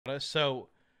auto. So,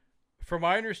 from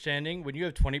my understanding, when you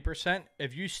have 20%,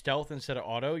 if you stealth instead of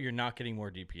auto, you're not getting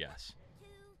more DPS.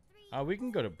 We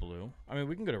can go to blue. I mean,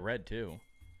 we can go to red too.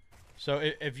 So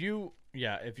if you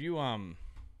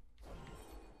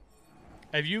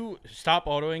stop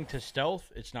autoing to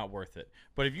stealth, it's not worth it.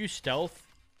 But if you stealth,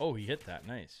 oh, he hit that,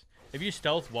 nice. If you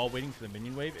stealth while waiting for the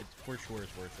minion wave, it for sure is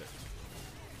worth it.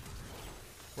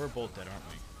 We're both dead, aren't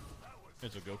we? May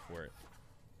as well go for it.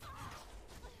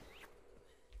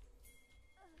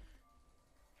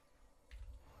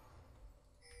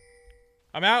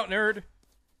 I'm out, nerd.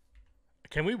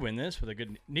 Can we win this with a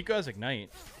good... Nico has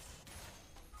Ignite.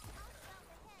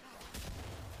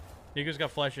 Nico's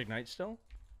got Flash Ignite still?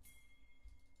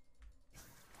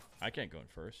 I can't go in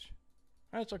first.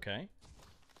 That's okay.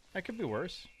 That could be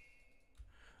worse.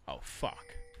 Oh, fuck.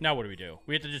 Now what do?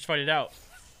 We have to just fight it out.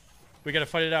 We gotta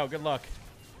fight it out. Good luck.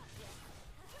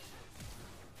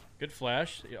 Good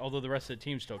Flash, although the rest of the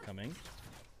team's still coming.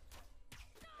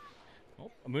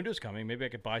 Oh, Mundo's coming. Maybe I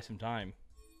could buy some time.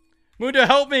 Mundo,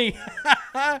 help me!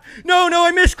 No, no,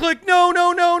 I misclicked! No,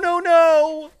 no, no, no,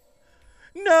 no!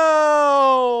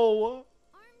 No!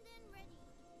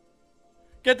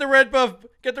 Get the red buff!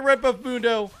 Get the red buff,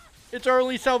 Mundo! It's our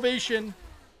only salvation!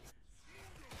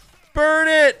 Burn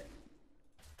it!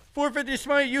 450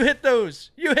 smite, you hit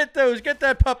those! You hit those! Get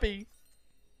that puppy!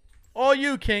 All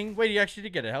you, King! Wait, he actually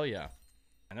did get it, hell yeah.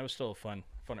 And that was still a fun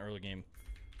early game.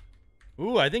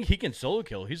 Ooh, I think he can solo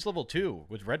kill. He's level 2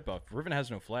 with red buff. Riven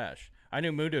has no flash. I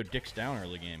knew Mundo dicks down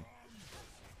early game.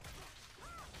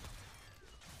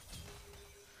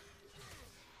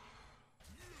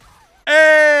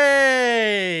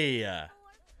 Hey!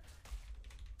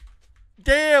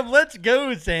 Damn, let's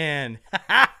go, Zan.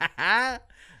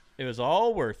 It was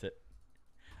all worth it.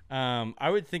 I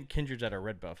would think Kindred's at our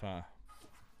red buff, huh?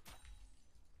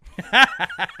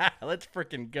 Let's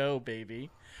freaking go, baby.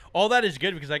 All that is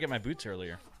good because I get my boots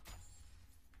earlier.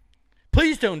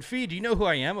 Please don't feed. Do you know who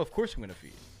I am? Of course I'm going to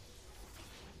feed.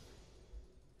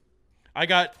 I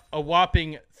got a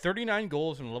whopping 39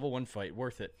 goals in a level 1 fight.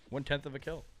 Worth it. 1/10 of a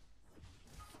kill.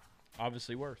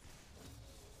 Obviously worth.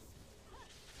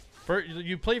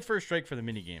 You play First Strike for the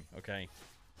minigame, okay?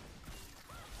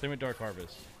 Same with Dark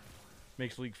Harvest.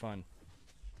 Makes League fun.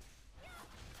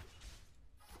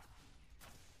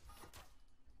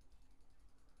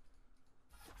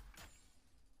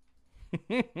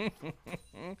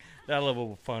 That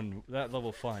level fun. That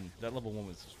level 1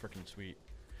 was freaking sweet.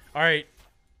 All right,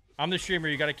 I'm the streamer.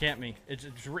 You gotta camp me.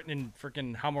 It's written in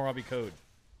freaking Hammurabi code.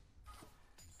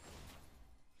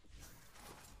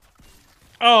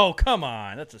 Oh, come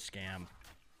on. That's a scam.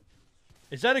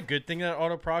 Is that a good thing that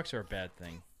auto procs or a bad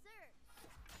thing?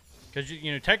 Because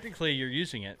you know technically you're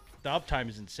using it. The uptime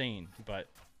is insane, but.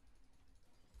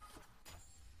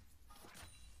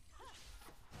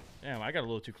 Damn, I got a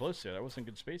little too close there. That wasn't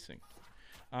good spacing.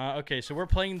 Okay, so we're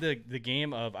playing the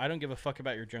game of I don't give a fuck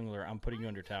about your jungler. I'm putting you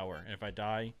under tower. And if I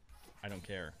die, I don't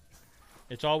care.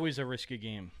 It's always a risky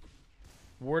game.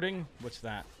 Warding? What's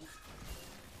that?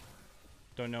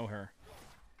 Don't know her.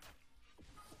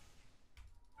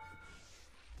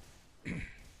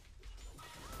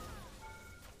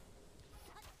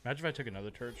 Imagine if I took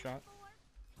another turret shot.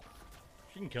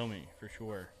 She can kill me, for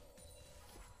sure.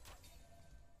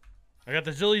 I got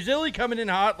the Zilly coming in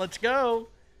hot. Let's go.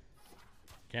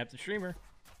 Camp the streamer.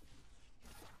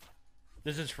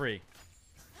 This is free.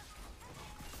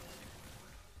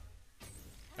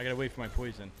 I gotta wait for my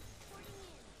poison.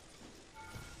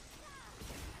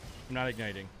 I'm not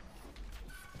igniting.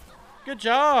 Good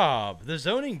job. The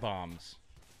zoning bombs.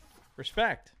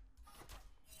 Respect.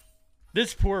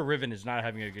 This poor Riven is not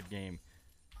having a good game.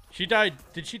 She died.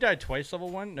 Did she die twice level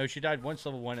 1? No, she died once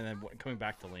level 1 and then coming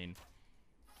back to lane.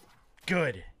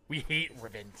 Good. We hate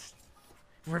Rivens.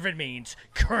 Riven means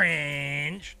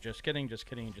cringe. Just kidding, just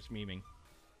kidding, just memeing.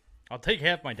 I'll take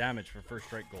half my damage for First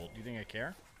Strike gold. Do you think I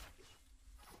care?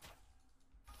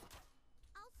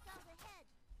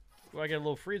 Oh, I get a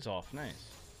little freeze off. Nice.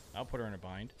 I'll put her in a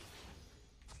bind.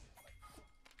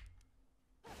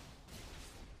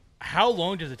 How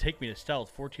long does it take me to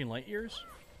stealth? 14 light years?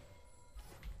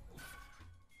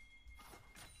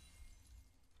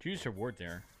 She used her ward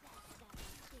there.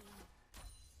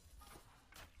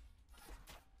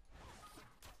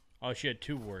 Oh, she had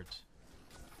 2 wards.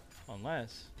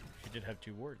 Unless she did have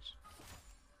 2 wards.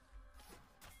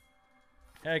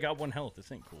 Hey, I got 1 health.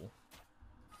 This ain't cool.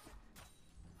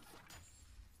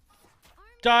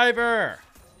 Diver!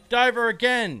 Diver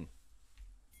again!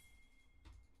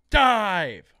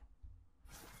 Dive!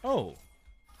 Oh.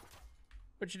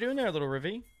 What you doing there, little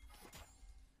Rivy?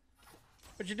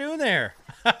 What you doing there?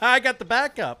 I got the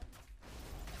backup.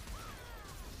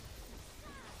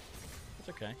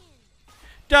 okay.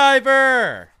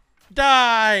 Diver!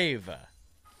 Dive!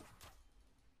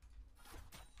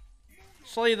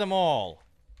 Slay them all.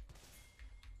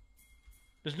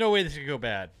 There's no way this could go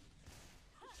bad.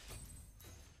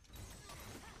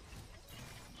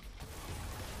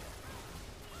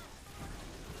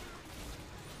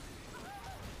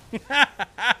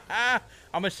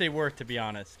 I'm gonna say worth, to be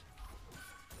honest.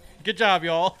 Good job,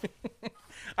 y'all.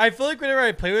 I feel like whenever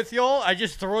I play with y'all, I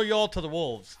just throw y'all to the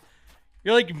wolves.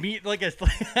 You're like meat, like a...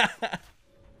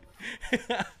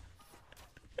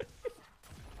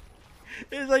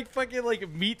 It's like fucking like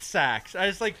meat sacks.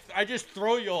 I just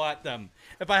throw y'all at them.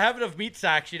 If I have enough meat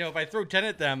sacks, you know, if I throw 10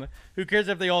 at them, who cares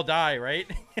if they all die, right?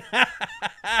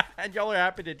 And y'all are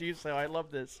happy to do so. I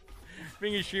love this.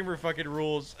 Being a streamer fucking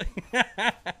rules.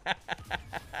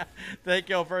 Thank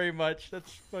y'all very much.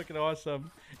 That's fucking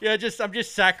awesome. Yeah, I'm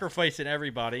just sacrificing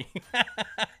everybody.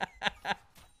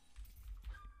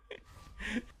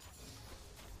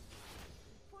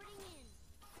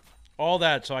 All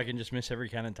that so I can just miss every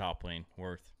cannon top lane.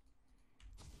 Worth.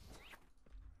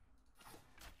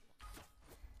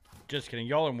 Just kidding.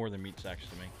 Y'all are more than meat sacks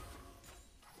to me.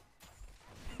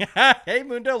 Hey,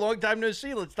 Mundo. Long time no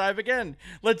see. Let's dive again.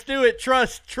 Let's do it.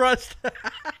 Trust. Trust.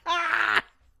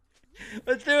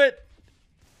 Let's do it.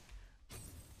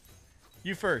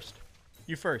 You first.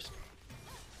 You first.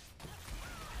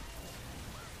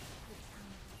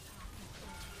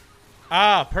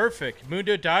 Ah, perfect.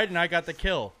 Mundo died and I got the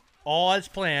kill. All as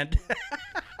planned.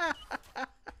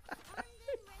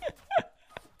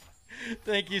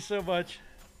 Thank you so much.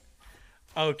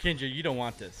 Oh, Kindred, you don't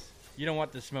want this. You don't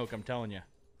want this smoke, I'm telling you.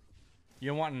 You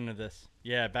don't want none of this.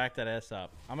 Yeah, back that ass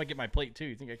up. I'm going to get my plate, too.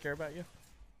 You think I care about you?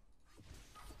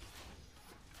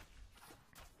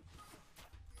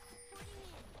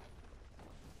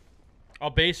 I'll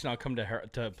base and I'll come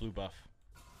to blue buff.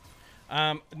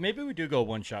 Maybe we do go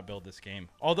one-shot build this game.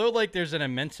 Although, like, there's an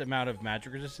immense amount of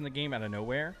magic resist in the game out of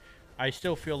nowhere, I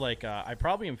still feel like I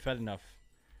probably am fed enough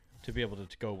to be able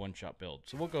to go one-shot build.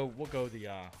 So we'll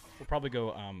probably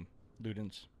go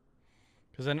Ludens,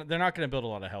 because they're not going to build a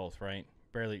lot of health, right?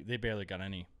 They barely got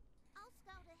any.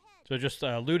 So just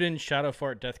Luden, Shadow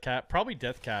Fart, Death Cap, probably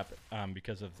Death Cap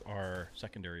because of our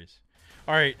secondaries.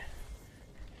 All right,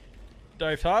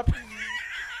 dive top.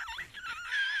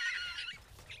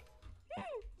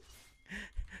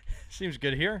 Seems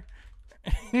good here.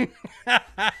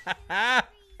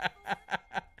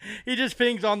 He just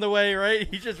pings on the way, right?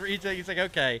 He's like,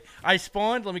 okay, I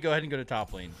spawned. Let me go ahead and go to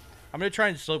top lane. I'm gonna try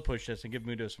and slow push this and give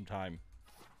Mundo some time.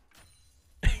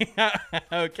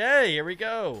 Okay, here we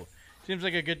go. Seems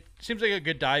like a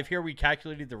good dive here. We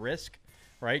calculated the risk,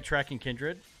 right? Tracking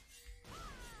Kindred.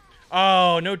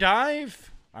 Oh, no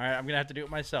dive. All right, I'm gonna have to do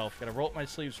it myself. Gotta roll up my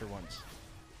sleeves for once.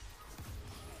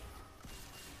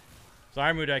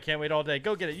 Sorry, Mundo, I can't wait all day.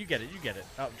 Go get it. You get it. You get it.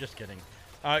 Oh, just kidding.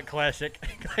 Classic.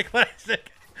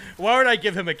 Classic. Why would I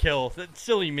give him a kill? That's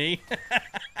silly me.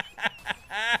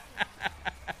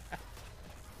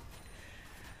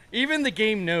 Even the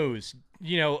game knows,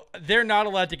 you know, they're not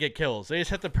allowed to get kills. They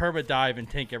just have to perma dive and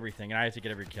tank everything, and I have to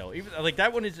get every kill. Even like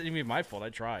that one isn't even my fault. I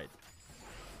tried.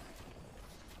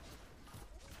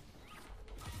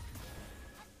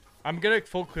 I'm gonna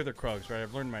full clear the Krugs, right?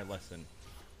 I've learned my lesson.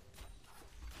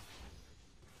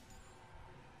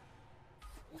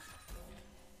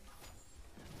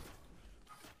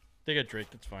 They got Drake,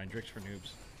 that's fine. Drake's for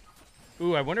noobs.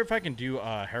 Ooh, I wonder if I can do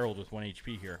Herald with 1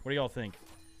 HP here. What do y'all think?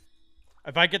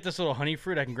 If I get this little honey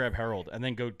fruit, I can grab Herald and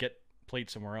then go get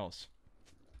plate somewhere else.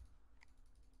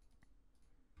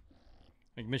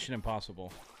 Like Mission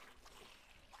Impossible.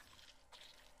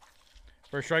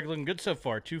 First strike looking good so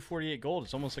far. 248 gold.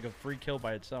 It's almost like a free kill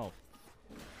by itself.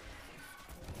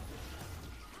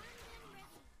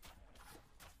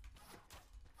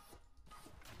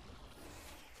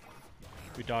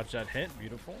 We dodged that hit.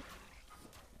 Beautiful.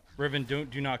 Riven,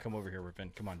 do not come over here,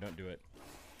 Riven. Come on, don't do it.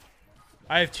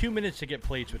 I have 2 minutes to get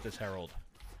plates with this Herald.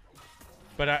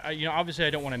 But you know, obviously I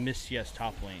don't want to miss CS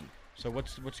top lane. So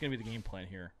what's gonna be the game plan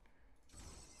here?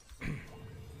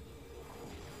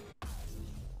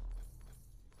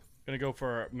 Gonna go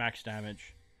for max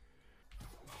damage.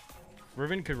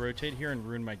 Riven could rotate here and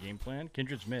ruin my game plan.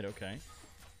 Kindred's mid, okay.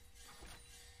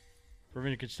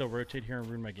 Riven could still rotate here and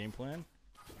ruin my game plan.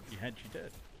 She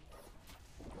did.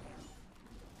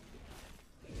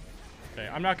 Okay,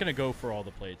 I'm not gonna go for all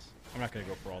the plates. I'm not gonna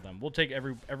go for all of them. We'll take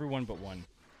everyone but one.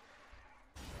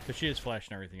 Because she is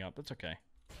flashing everything up. That's okay.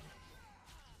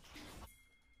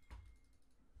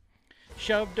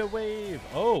 Shoved a wave.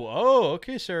 Oh,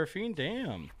 okay, Seraphine.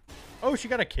 Damn. Oh, she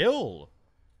got a kill.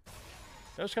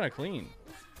 That was kind of clean.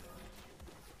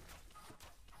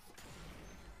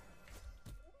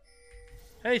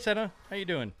 Hey, Senna. How you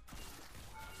doing?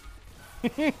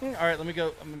 Alright, let me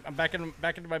go. I'm back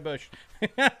into my bush.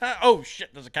 Oh, shit.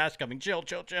 There's a cast coming. Chill,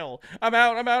 chill, chill. I'm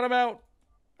out.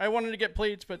 I wanted to get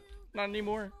plates, but not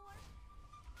anymore.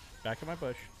 Back in my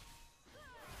bush.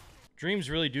 Dreams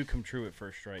really do come true at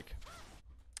first strike.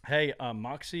 Hey,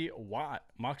 Moxie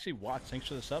Watts, thanks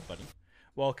for the sub, buddy.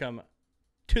 Welcome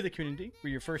to the community.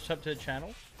 We're your first sub to the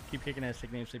channel. Keep kicking ass,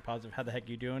 take names, stay positive. How the heck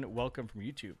you doing? Welcome from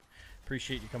YouTube.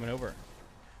 Appreciate you coming over.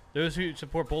 Those who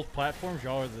support both platforms,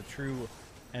 y'all are the true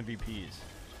MVPs.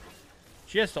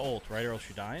 She has to ult, right? Or else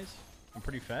she dies. I'm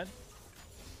pretty fed.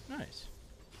 Nice.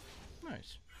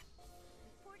 Nice.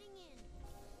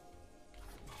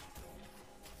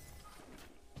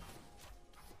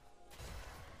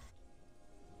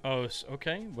 Oh,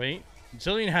 okay. Wait.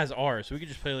 Zillion has R, so we could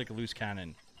just play like a loose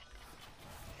cannon.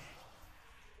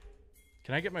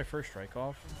 Can I get my first strike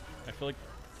off? I feel like...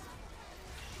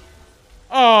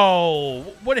 Oh!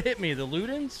 What hit me? The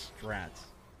Ludens? Rats.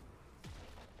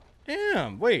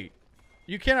 Damn, wait.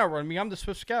 You can't outrun me. I'm the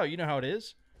Swift Scout. You know how it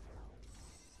is.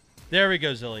 There we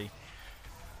go, Zilly.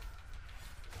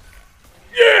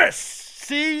 Yes!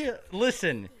 See?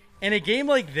 Listen. In a game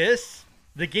like this,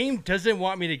 the game doesn't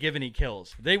want me to give any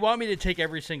kills. They want me to take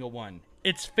every single one.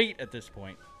 It's fate at this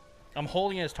point. I'm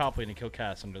holding his top lane to kill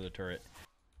Cass under the turret.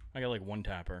 I got like one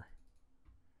tapper.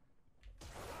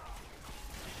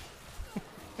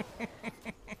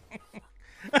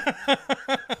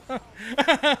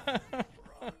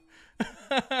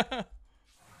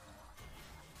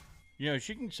 You know,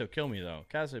 she can still kill me though.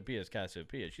 Cassiopeia is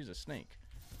Cassiopeia. She's a snake.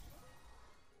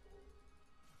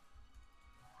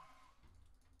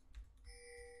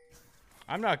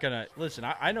 I'm not gonna listen.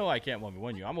 I know I can't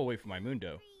 1v1 you. I'm gonna wait for my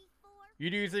Mundo. You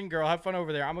do your thing, girl. Have fun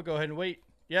over there. I'm gonna go ahead and wait.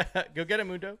 Yeah, go get it,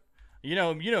 Mundo. You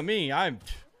know me.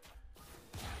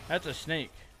 That's a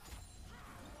snake.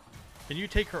 Can you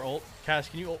take her ult? Cass,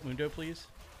 can you ult Mundo, please?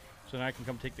 So then I can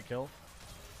come take the kill.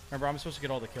 Remember, I'm supposed to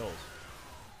get all the kills.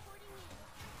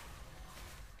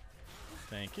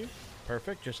 Thank you.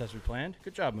 Perfect, just as we planned.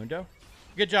 Good job, Mundo.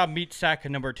 Good job, meat sack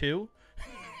number 2.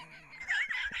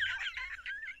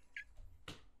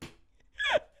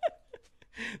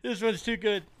 This one's too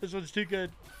good. This one's too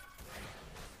good.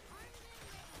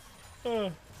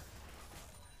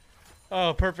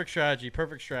 Oh, perfect strategy.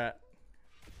 Perfect strat.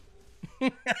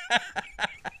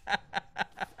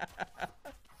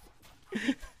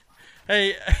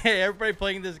 Hey, everybody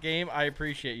playing this game, I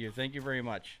appreciate you. Thank you very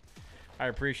much. I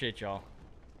appreciate y'all.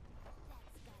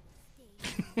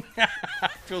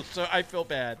 I feel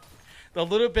bad. The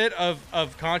little bit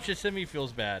of conscience in me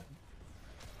feels bad.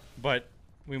 But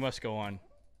we must go on.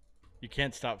 You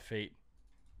can't stop fate.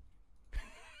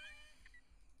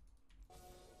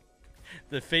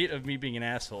 The fate of me being an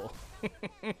asshole.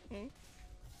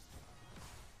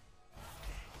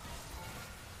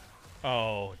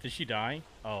 Oh, did she die?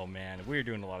 Oh man, we're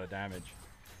doing a lot of damage.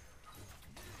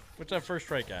 What's that first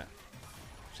strike at?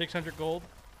 600 gold?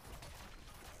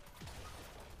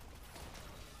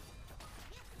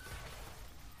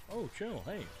 Oh, chill.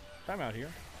 Hey, time out here.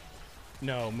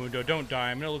 No, Mundo, don't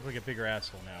die. I'm gonna look like a bigger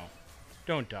asshole now.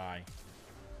 Don't die.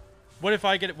 What if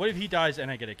he dies and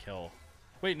I get a kill?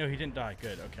 Wait, no, he didn't die.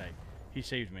 Good, okay. He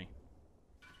saved me.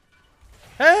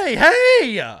 Hey,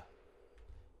 hey!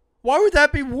 Why would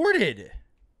that be warded?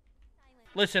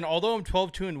 Listen, although I'm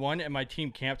 12-2-1 and my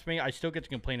team camped me, I still get to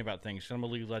complain about things because I'm a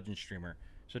League of Legends streamer.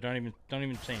 So don't even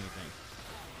say anything.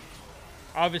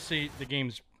 Obviously, the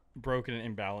game's broken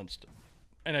and imbalanced.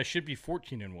 And I should be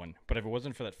 14-1, but if it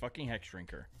wasn't for that fucking Hex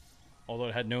Drinker. Although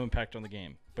it had no impact on the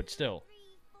game. But still,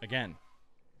 again.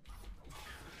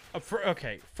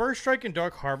 Okay, First Strike and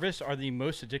Dark Harvest are the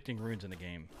most addicting runes in the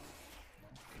game.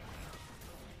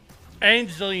 And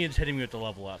Zillion's hitting me with the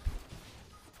level up.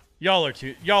 Y'all are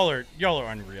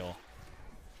unreal.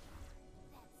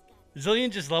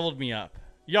 Zillion just leveled me up.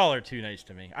 Y'all are too nice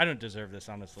to me. I don't deserve this,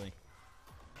 honestly.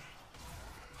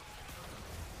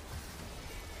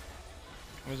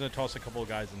 I was gonna toss a couple of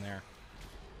guys in there.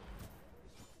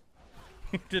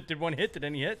 Did one hit? Did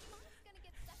any hit?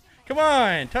 Come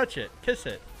on, touch it, kiss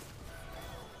it.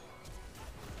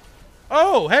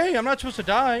 Oh, hey, I'm not supposed to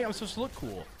die. I'm supposed to look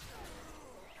cool.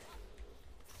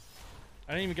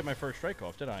 I didn't even get my first strike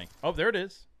off, did I? Oh, there it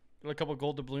is. Got a couple of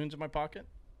gold doubloons in my pocket.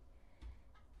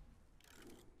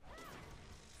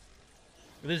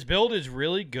 This build is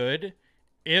really good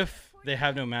if they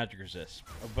have no magic resist.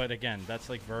 But again, that's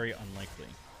like very unlikely.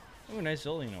 Oh, nice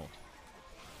Zillion ult.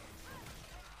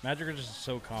 Magic resist is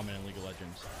so common in League of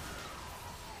Legends.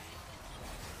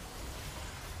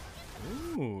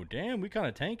 Ooh, damn, we kind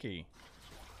of tanky.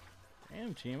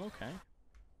 Damn, team, okay.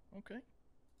 Okay.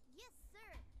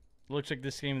 Looks like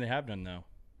this game they have none, though.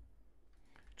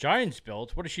 Giants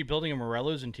built? What is she building? A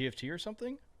Morello's and TFT or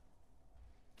something?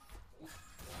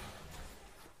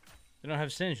 They don't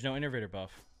have Singe, no Innovator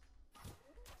buff.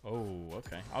 Oh,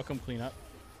 okay. I'll come clean up.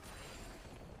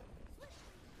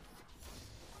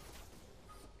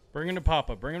 Bring him to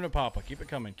Papa. Bring him to Papa. Keep it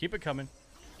coming. Keep it coming.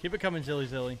 Keep it coming, Zilly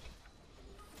Zilly.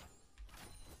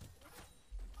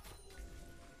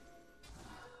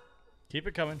 Keep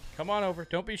it coming. Come on over.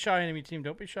 Don't be shy, enemy team.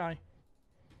 Don't be shy.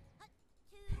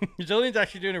 Zillian's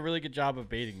actually doing a really good job of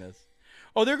baiting this.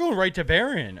 Oh, they're going right to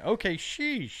Baron. Okay,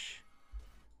 sheesh.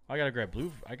 I gotta grab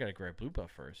blue. I gotta grab blue buff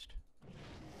first.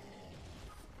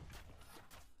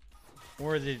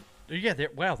 Or the yeah,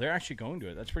 wow, they're actually going to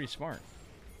it. That's pretty smart.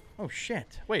 Oh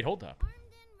shit. Wait, hold up.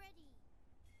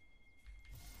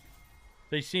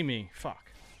 They see me. Fuck.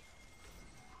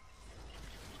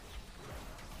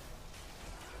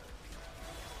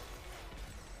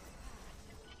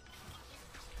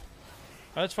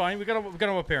 Oh, that's fine. We got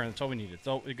him up here, and that's all we needed. It's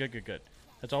all good.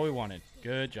 That's all we wanted.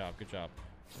 Good job. Oh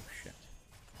shit.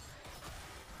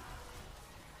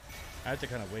 I have to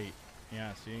kind of wait.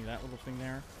 Yeah, see that little thing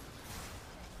there?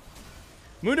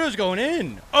 Mundo's going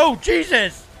in. Oh,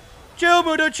 Jesus! Chill,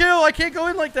 Mundo, chill. I can't go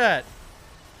in like that.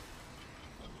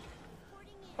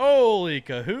 Holy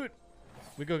cahoot.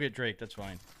 We go get Drake. That's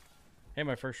fine. Hey,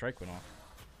 my first strike went off.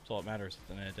 That's all that matters at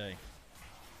the end of the day.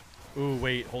 Ooh,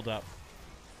 wait. Hold up.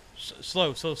 Slow.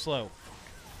 Okay,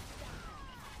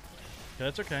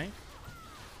 that's okay.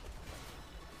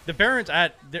 The Baron's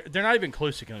at... They're not even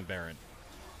close to killing Baron.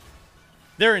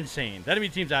 They're insane. That enemy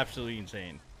team's absolutely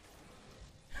insane.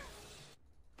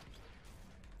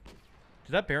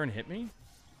 Did that Baron hit me?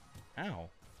 Ow.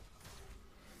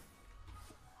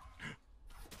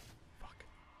 Fuck.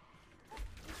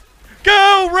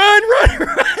 Go! Run!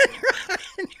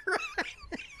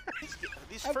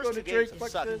 These first two games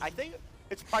suck. I think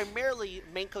it's primarily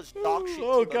Manko's dog shit.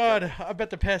 Oh god, I'm about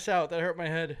to pass out. That hurt my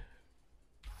head.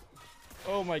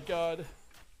 Oh my god.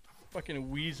 Fucking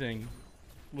wheezing.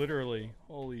 Literally.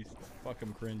 Holy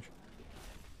fucking cringe.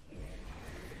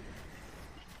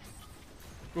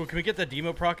 Ooh, can we get the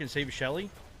Teemo proc and save Shelly?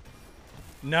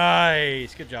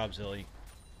 Nice. Good job, Zilly.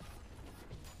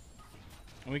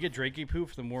 And we get Drakey poo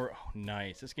for the more... Oh,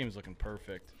 nice. This game is looking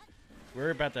perfect. We're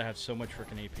about to have so much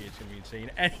freaking AP. It's going to be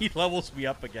insane. And he levels me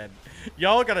up again.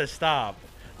 Y'all got to stop.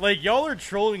 Like, y'all are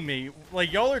trolling me.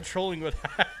 Like, y'all are trolling with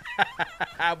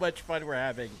how much fun we're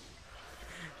having.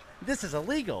 This is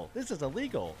illegal. This is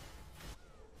illegal.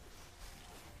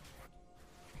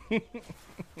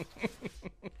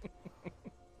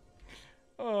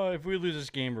 Oh, if we lose this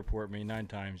game, report me 9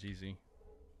 times. Easy.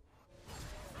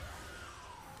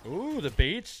 Ooh, the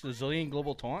baits. The Zillion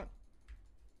Global Taunt.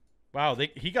 Wow,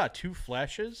 he got 2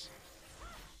 flashes.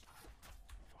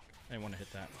 Fuck, I didn't want to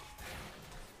hit that.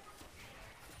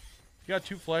 He got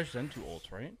 2 flashes and 2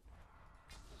 ults, right?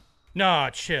 Nah,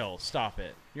 chill. Stop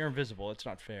it. You're invisible. It's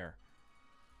not fair.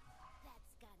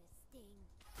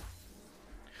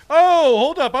 Oh,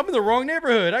 hold up. I'm in the wrong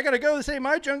neighborhood. I gotta go. This ain't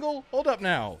my jungle. Hold up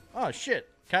now. Oh, shit.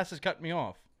 Cass has cut me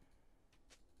off.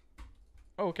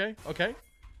 Oh, okay. Okay.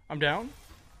 I'm down.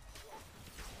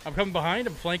 I'm coming behind.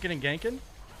 I'm flanking and ganking.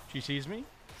 She sees me.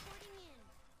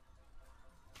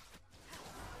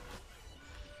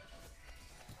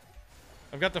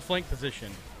 I've got the flank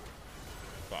position.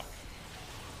 Fuck.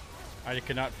 I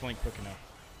could not flank quick enough.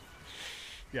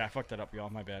 Yeah, I fucked that up, y'all.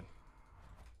 My bad.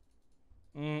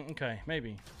 Okay,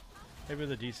 maybe. Maybe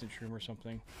with a decent shroom or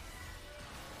something.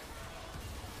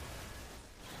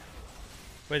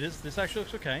 Wait, this actually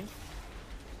looks okay.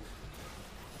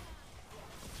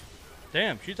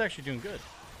 Damn, she's actually doing good.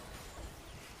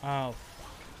 Oh, fuck.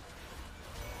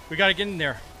 We gotta get in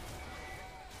there.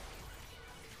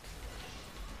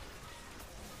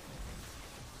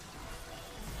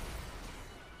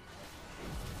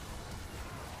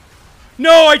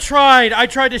 No, I tried! I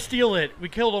tried to steal it. We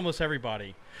killed almost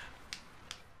everybody.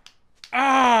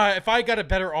 Ah, if I got a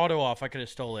better auto off, I could have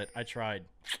stole it. I tried.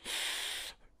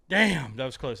 Damn, that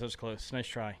was close. That was close. Nice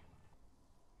try.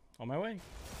 On my way.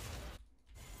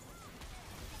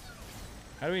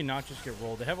 How do we not just get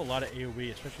rolled? They have a lot of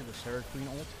AoE, especially the Sarah Queen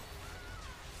ult.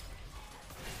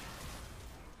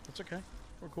 That's okay.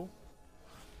 We're cool.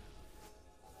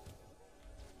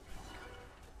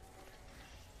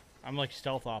 I'm like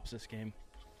stealth ops this game.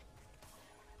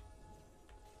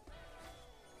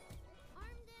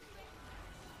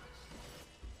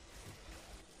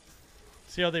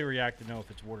 See how they react to know if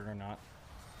it's warded or not.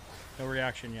 No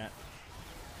reaction yet.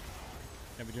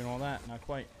 Can't be doing all that. Not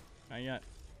quite. Not yet.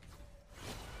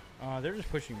 They're just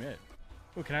pushing mid.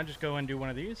 Oh, can I just go and do one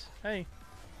of these? Hey.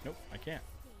 Nope, I can't.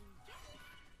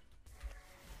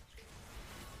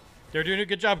 They're doing a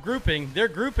good job grouping. They're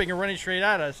grouping and running straight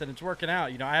at us, and it's working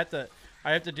out. You know, I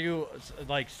have to do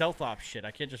like stealth op shit.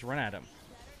 I can't just run at them.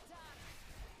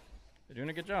 They're doing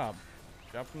a good job.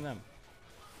 Good job from them.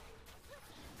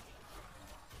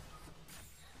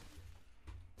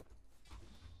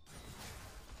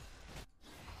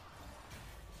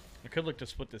 I could look to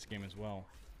split this game as well.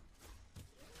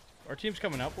 Our team's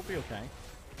coming up. We'll be okay.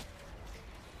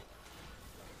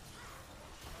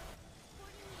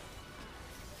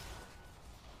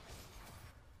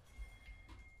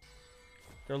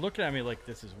 They're looking at me like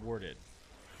this is warded.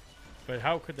 But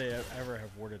how could they ever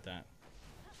have warded that?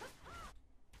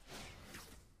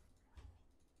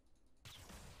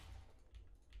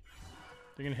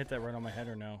 They're going to hit that right on my head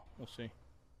or no? We'll see.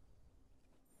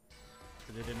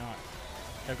 But they did not.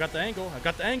 I've got the angle. I've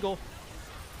got the angle.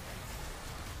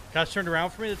 Cat's turned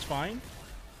around for me. That's fine.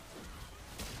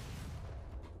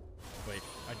 Wait.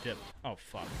 I dipped. Oh,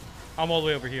 fuck. I'm all the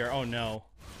way over here. Oh, no.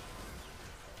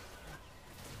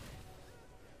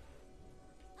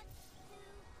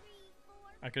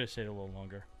 I could have stayed a little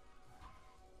longer.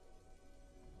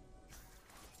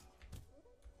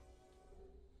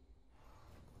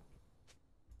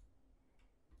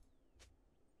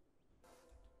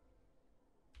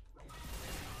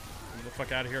 Get the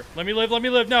fuck out of here. Let me live, let me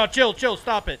live. No, chill, chill,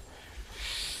 stop it.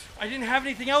 I didn't have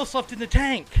anything else left in the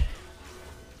tank.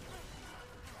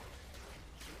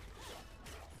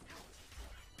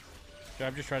 Should I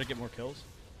just try to get more kills?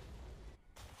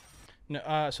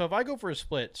 No, so if I go for a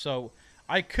split, so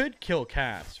I could kill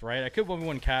Cass, right? I could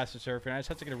 1v1 Cass to Surfer, and I just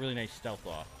have to get a really nice stealth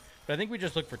off. But I think we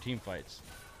just look for team fights.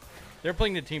 They're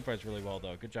playing the team fights really well,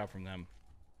 though. Good job from them.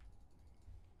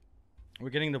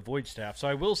 We're getting the Void Staff, so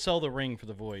I will sell the ring for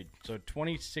the Void. So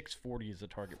 2640 is the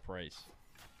target price.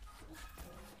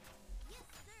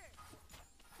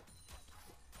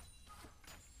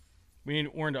 We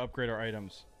need Ornn to upgrade our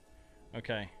items.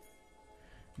 Okay.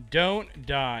 Don't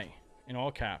die. In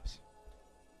all caps.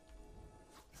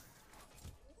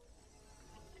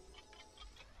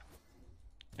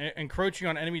 Encroaching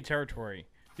on enemy territory.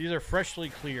 These are freshly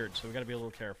cleared, so we gotta be a little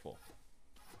careful.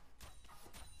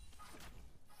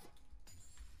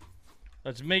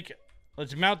 Let's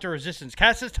mount the resistance.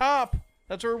 Cass is top.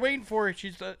 That's what we're waiting for.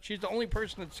 She's the only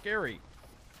person that's scary.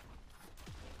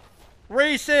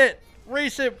 Race it,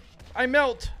 race it. I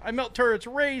melt turrets.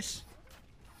 Race.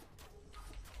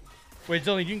 Wait,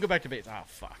 Zillion, you can go back to base. Oh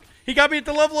fuck. He got me at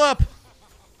the level up.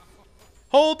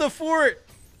 Hold the fort.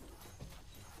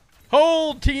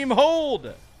 Hold, team,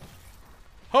 hold.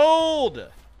 Hold.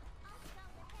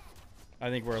 I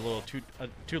think we're a little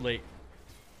too late.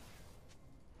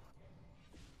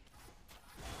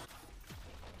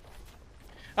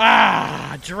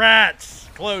 Ah,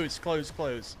 drats. Close, close,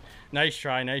 close. Nice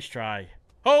try, nice try.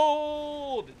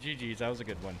 Hold. GG's, that was a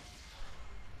good one.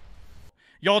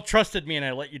 Y'all trusted me and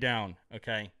I let you down,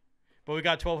 okay? But we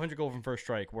got 1,200 gold from first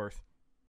strike, worth.